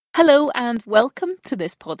Hello and welcome to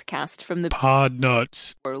this podcast from the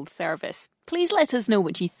Podnuts World Service. Please let us know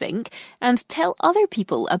what you think and tell other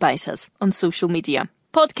people about us on social media.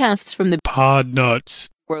 Podcasts from the Podnuts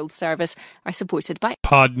World Service are supported by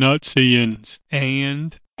Podnutsians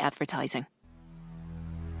and advertising.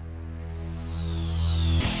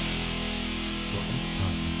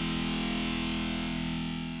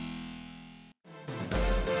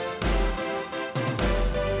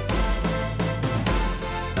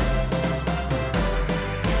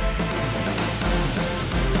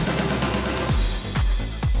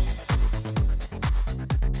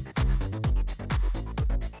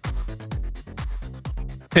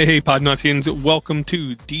 Hey, Podnutsians, welcome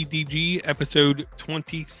to DDG episode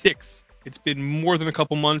 26. It's been more than a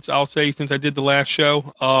couple months, I'll say, since I did the last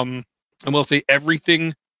show. I will say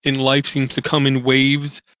everything in life seems to come in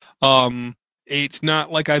waves. It's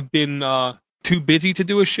not like I've been too busy to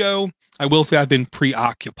do a show. I will say I've been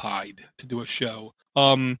preoccupied to do a show.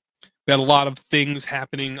 We had a lot of things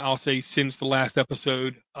happening, I'll say, since the last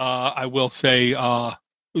episode. I will say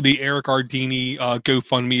the Eric Ardini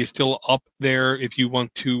GoFundMe is still up there if you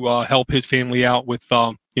want to help his family out with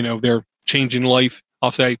their change in life.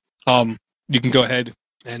 I'll say you can go ahead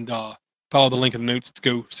and follow the link in the notes to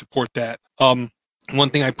go support that. One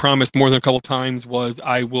thing I promised more than a couple times was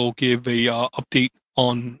I will give a update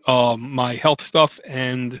on my health stuff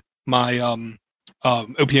and my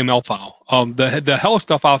OPML file. The health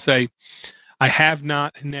stuff, I'll say I have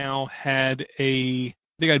not now had I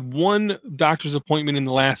think I had one doctor's appointment in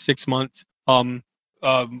the last 6 months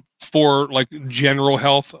for like general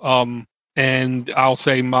health. And I'll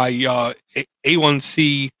say my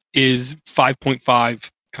A1C is 5.5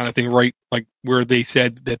 kind of thing, right? Like where they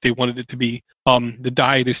said that they wanted it to be. The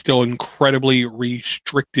diet is still incredibly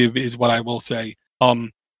restrictive is what I will say.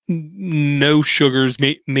 No sugars,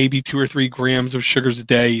 maybe 2 or 3 grams of sugars a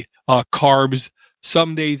day. Carbs,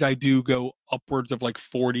 some days I do go upwards of like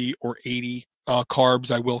 40 or 80.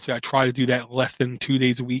 Carbs, I will say I try to do that less than 2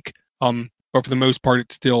 days a week. But for the most part,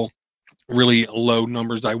 it's still really low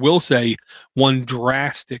numbers. I will say one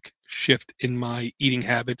drastic shift in my eating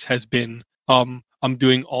habits has been I'm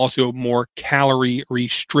doing also more calorie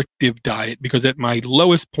restrictive diet because at my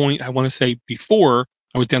lowest point, I want to say before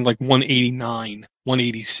I was down to like 189,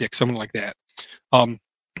 186, something like that. And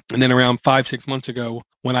then around 5-6 months ago,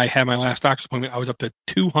 when I had my last doctor's appointment, I was up to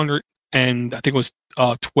 200 and I think it was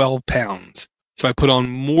 12 pounds. So I put on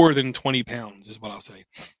more than 20 pounds is what I'll say.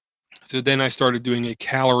 So then I started doing a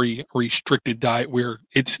calorie restricted diet where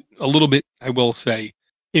it's a little bit, I will say,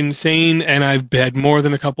 insane. And I've had more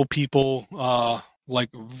than a couple people like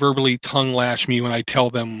verbally tongue lash me when I tell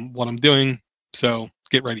them what I'm doing. So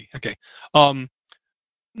get ready. Okay.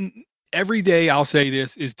 Every day I'll say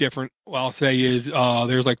this is different. What I'll say is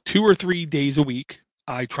there's like 2 or 3 days a week.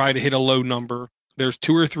 I try to hit a low number. There's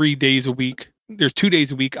 2 or 3 days a week. There's 2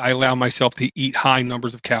 days a week I allow myself to eat high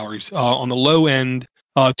numbers of calories. On the low end,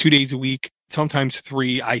 2 days a week, sometimes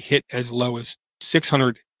 3, I hit as low as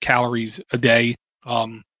 600 calories a day.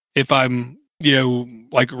 If I'm,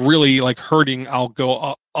 like really like hurting, I'll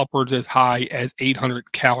go upwards as high as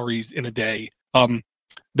 800 calories in a day.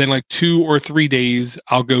 Then like 2 or 3 days,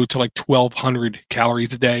 I'll go to like 1,200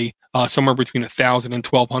 calories a day, somewhere between 1,000 and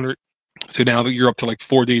 1,200. So now that you're up to like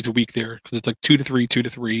 4 days a week there, because it's like 2 to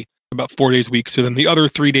 3, about 4 days a week. So then the other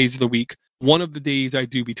 3 days of the week, one of the days I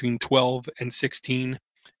do between 12 and 16.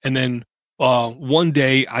 And then one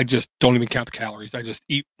day I just don't even count the calories. I just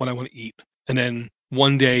eat what I want to eat. And then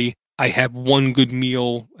one day I have one good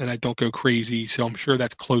meal and I don't go crazy. So I'm sure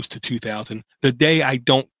that's close to 2,000. The day I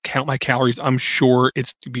don't count my calories, I'm sure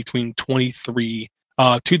it's between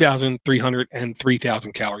 2,300 and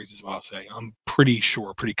 3,000 calories is what I'll say. I'm pretty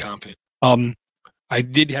sure, pretty confident. I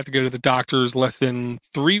did have to go to the doctors less than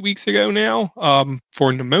 3 weeks ago now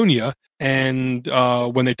for pneumonia. And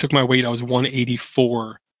when they took my weight, I was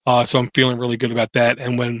 184. So I'm feeling really good about that.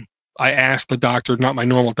 And when I asked the doctor, not my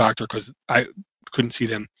normal doctor, because I couldn't see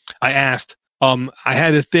them, I asked, I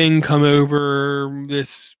had a thing come over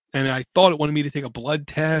this, and I thought it wanted me to take a blood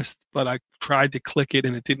test, but I tried to click it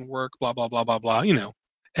and it didn't work, blah, blah, blah, blah, blah,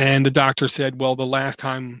 And the doctor said, well, the last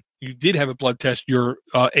time you did have a blood test, your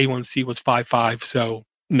A1C was 5.5. So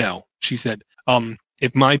no, she said,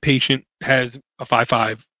 if my patient has a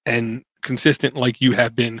 5.5 and consistent like you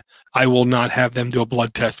have been, I will not have them do a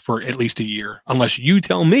blood test for at least a year unless you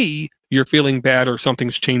tell me you're feeling bad or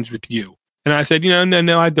something's changed with you. And I said,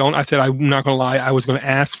 no, I don't. I said, I'm not going to lie. I was going to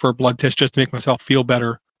ask for a blood test just to make myself feel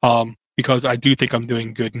better because I do think I'm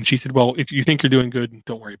doing good. And she said, well, if you think you're doing good,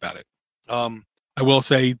 don't worry about it. I will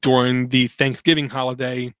say during the Thanksgiving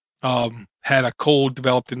holiday, had a cold,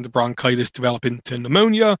 developed into bronchitis, developed into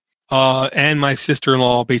pneumonia. and my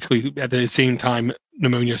sister-in-law basically at the same time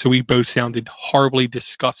pneumonia. So we both sounded horribly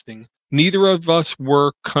disgusting. Neither of us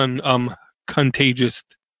were contagious,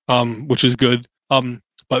 which is good.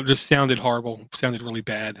 But just sounded horrible, sounded really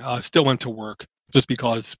bad. Still went to work just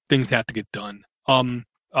because things had to get done.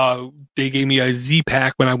 They gave me a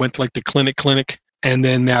Z-Pack when I went to like the clinic. And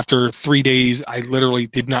then after 3 days, I literally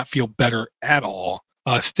did not feel better at all.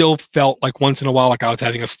 Still felt like once in a while, like I was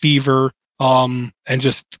having a fever, and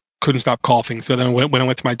just couldn't stop coughing. So then when I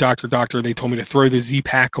went to my doctor, they told me to throw the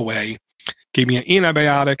Z-Pack away, gave me an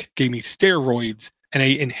antibiotic, gave me steroids and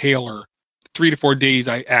an inhaler. 3 to 4 days,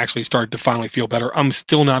 I actually started to finally feel better. I'm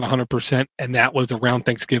still not 100%. And that was around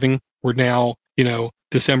Thanksgiving. We're now,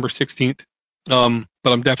 December 16th.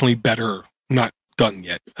 But I'm definitely better. I'm not done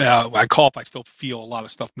yet. I cough. I still feel a lot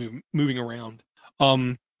of stuff moving around.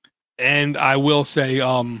 And I will say,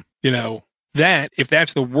 that if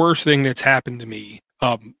that's the worst thing that's happened to me,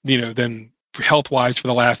 then health-wise for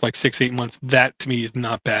the last like 6-8 months, that to me is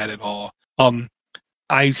not bad at all.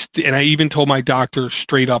 I even told my doctor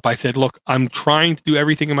straight up, I said, look, I'm trying to do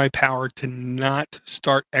everything in my power to not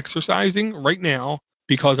start exercising right now,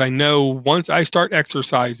 because I know once I start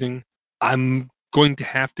exercising, I'm going to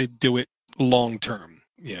have to do it long term.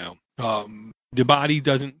 The body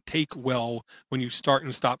doesn't take well when you start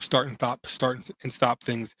and stop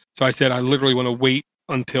things. So I said, I literally want to wait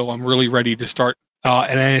until I'm really ready to start.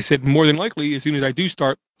 And I said, more than likely, as soon as I do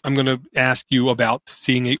start, I'm going to ask you about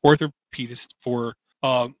seeing a orthopedist for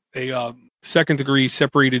a second degree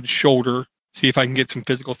separated shoulder, see if I can get some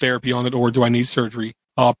physical therapy on it, or do I need surgery?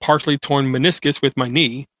 Partially torn meniscus with my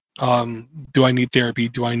knee. Do I need therapy?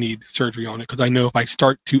 Do I need surgery on it? Because I know if I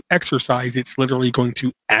start to exercise, it's literally going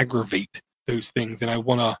to aggravate those things. And I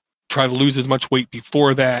want to try to lose as much weight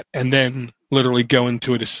before that and then literally go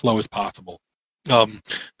into it as slow as possible. The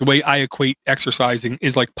way I equate exercising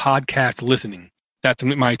is like podcast listening. That's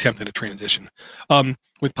my attempt at a transition.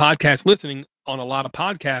 With podcast listening, on a lot of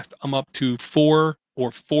podcasts, I'm up to 4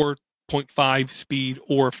 or 4.5 speed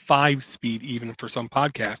or 5 speed even for some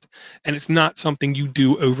podcasts. And it's not something you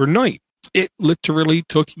do overnight. It literally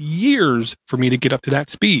took years for me to get up to that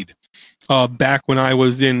speed. Back when I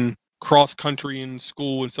was in cross country in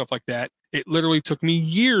school and stuff like that, it literally took me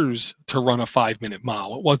years to run a 5-minute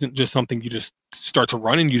mile. It wasn't just something you just start to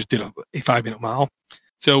run and you just did a 5-minute mile.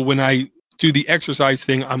 So when I do the exercise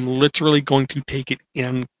thing, I'm literally going to take it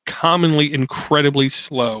commonly incredibly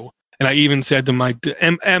slow. And I even said to my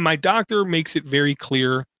doctor makes it very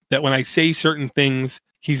clear that when I say certain things,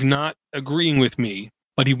 he's not agreeing with me,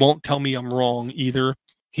 but he won't tell me I'm wrong either.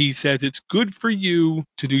 He says it's good for you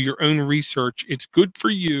to do your own research. It's good for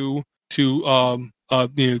you to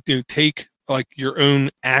take like your own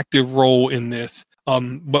active role in this.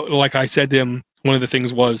 But like I said to him, one of the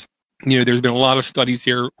things was, there's been a lot of studies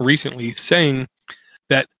here recently saying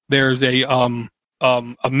that there's a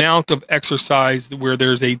amount of exercise where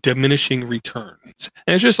there's a diminishing returns.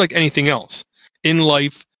 And it's just like anything else. In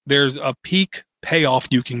life, there's a peak payoff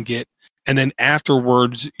you can get, and then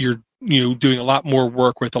afterwards you're doing a lot more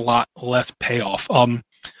work with a lot less payoff.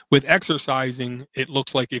 With exercising, it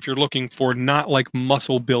looks like if you're looking for not like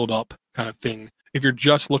muscle buildup kind of thing, if you're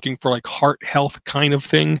just looking for like heart health kind of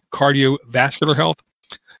thing, cardiovascular health,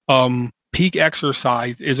 peak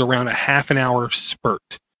exercise is around a half an hour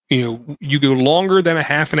spurt. You go longer than a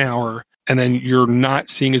half an hour and then you're not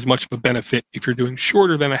seeing as much of a benefit. If you're doing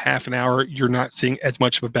shorter than a half an hour, you're not seeing as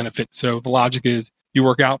much of a benefit. So the logic is you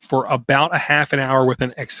work out for about a half an hour with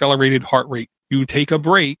an accelerated heart rate. You take a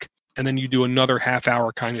break and then you do another half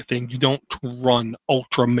hour kind of thing. You don't run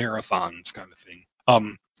ultra marathons kind of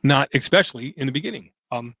thing. Not especially in the beginning.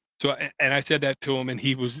 So, and I said that to him, and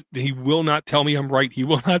he will not tell me I'm right. He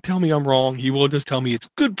will not tell me I'm wrong. He will just tell me it's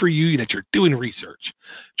good for you that you're doing research,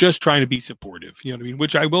 just trying to be supportive. You know what I mean?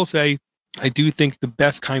 Which I will say, I do think the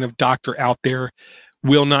best kind of doctor out there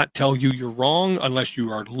will not tell you you're wrong unless you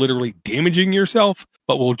are literally damaging yourself,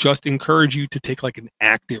 but will just encourage you to take like an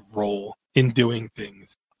active role in doing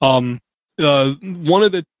things. One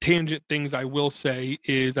of the tangent things I will say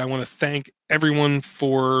is I want to thank everyone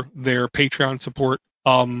for their Patreon support.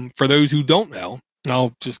 For those who don't know,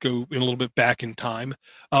 I'll just go in a little bit back in time.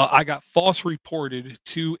 I got false reported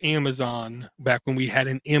to Amazon back when we had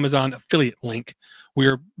an Amazon affiliate link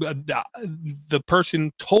where the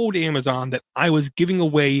person told Amazon that I was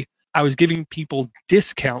giving people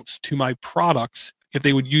discounts to my products if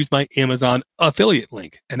they would use my Amazon affiliate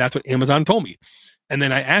link. And that's what Amazon told me. And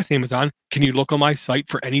then I asked Amazon, can you look on my site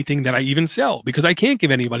for anything that I even sell? Because I can't give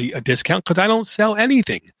anybody a discount because I don't sell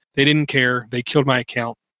anything. They didn't care. They killed my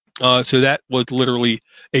account. So that was literally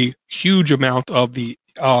a huge amount of the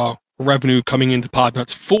revenue coming into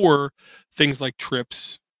Podnuts for things like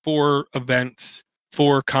trips, for events,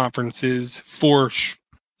 for conferences, for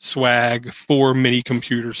swag, for mini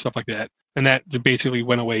computers, stuff like that. And that basically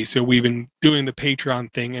went away. So we've been doing the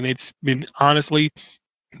Patreon thing, and it's been honestly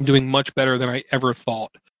doing much better than I ever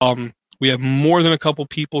thought. We have more than a couple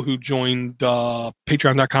people who joined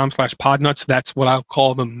patreon.com/podnuts. That's what I'll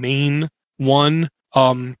call the main one.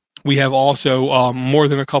 We have also more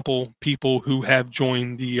than a couple people who have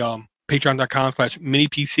joined the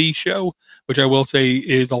patreon.com/mini-PC show, which I will say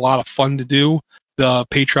is a lot of fun to do. The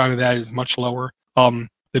Patreon of that is much lower.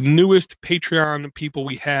 The newest Patreon people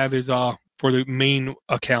we have is for the main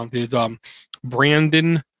account is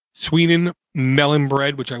Brandon Sweden Melon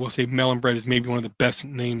Bread, which I will say Melon Bread is maybe one of the best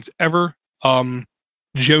names ever.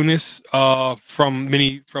 Jonas from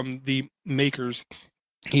the Makers.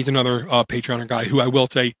 He's another Patreon guy who I will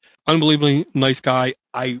say unbelievably nice guy.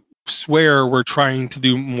 I swear we're trying to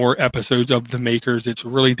do more episodes of the Makers. It's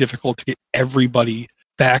really difficult to get everybody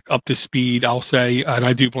back up to speed, I'll say, and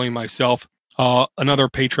I do blame myself. Another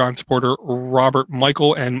Patreon supporter, Robert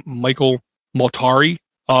Michael and Michael Maltari.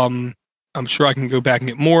 I'm sure I can go back and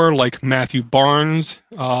get more, like Matthew Barnes.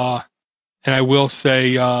 And I will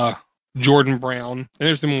say Jordan Brown. And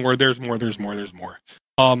there's more.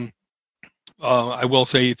 I will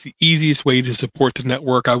say it's the easiest way to support the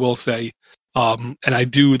network, I will say. And I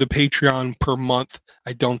do the Patreon per month.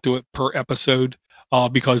 I don't do it per episode.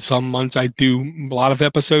 Because some months I do a lot of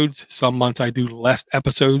episodes, some months I do less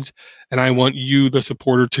episodes, and I want you, the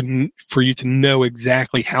supporter, for you to know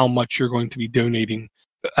exactly how much you're going to be donating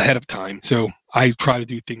ahead of time. So I try to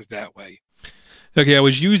do things that way. Okay, I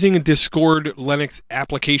was using a Discord Linux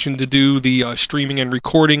application to do the streaming and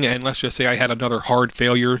recording, and let's just say I had another hard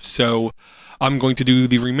failure, so I'm going to do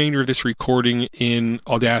the remainder of this recording in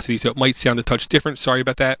Audacity, so it might sound a touch different. Sorry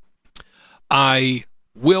about that. I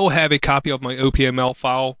will have a copy of my OPML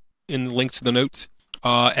file in the links to the notes,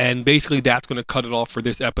 and basically that's going to cut it off for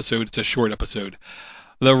this episode. It's a short episode.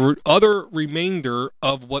 The other remainder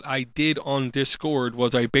of what I did on Discord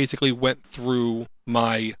was I basically went through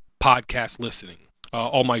my podcast listening,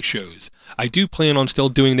 all my shows. I do plan on still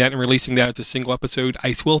doing that and releasing that as a single episode.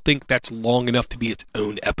 I still think that's long enough to be its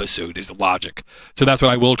own episode is the logic. So that's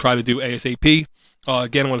what I will try to do ASAP.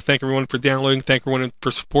 Again, I want to thank everyone for downloading, thank everyone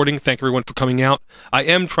for supporting, thank everyone for coming out. I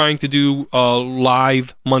am trying to do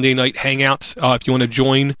live Monday night hangouts. If you want to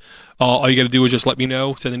join, all you got to do is just let me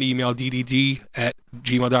know. Send an email,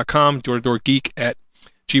 ddg@gmail.com,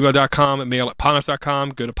 doortodoorgeek@gmail.com, mail@podnuts.com.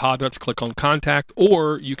 Go to Podnuts, click on contact,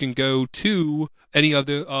 or you can go to any of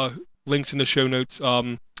the links in the show notes.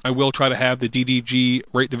 I will try to have the DDG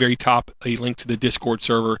right at the very top, a link to the Discord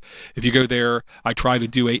server. If you go there, I try to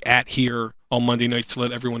do a @here on Monday nights to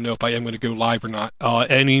let everyone know if I am going to go live or not.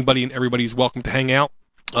 Anybody and everybody is welcome to hang out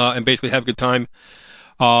and basically have a good time.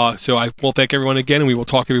 So I will thank everyone again, and we will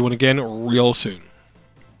talk to everyone again real soon.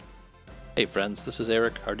 Hey friends, this is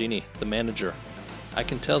Eric Hardini, the manager. I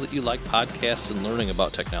can tell that you like podcasts and learning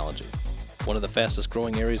about technology. One of the fastest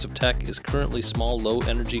growing areas of tech is currently small, low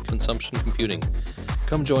energy consumption computing.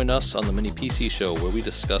 Come join us on the Mini PC Show, where we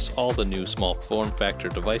discuss all the new small form factor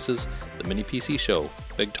devices. The Mini PC Show.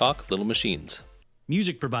 Big talk, little machines.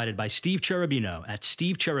 Music provided by Steve Cherubino at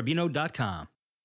stevecherubino.com.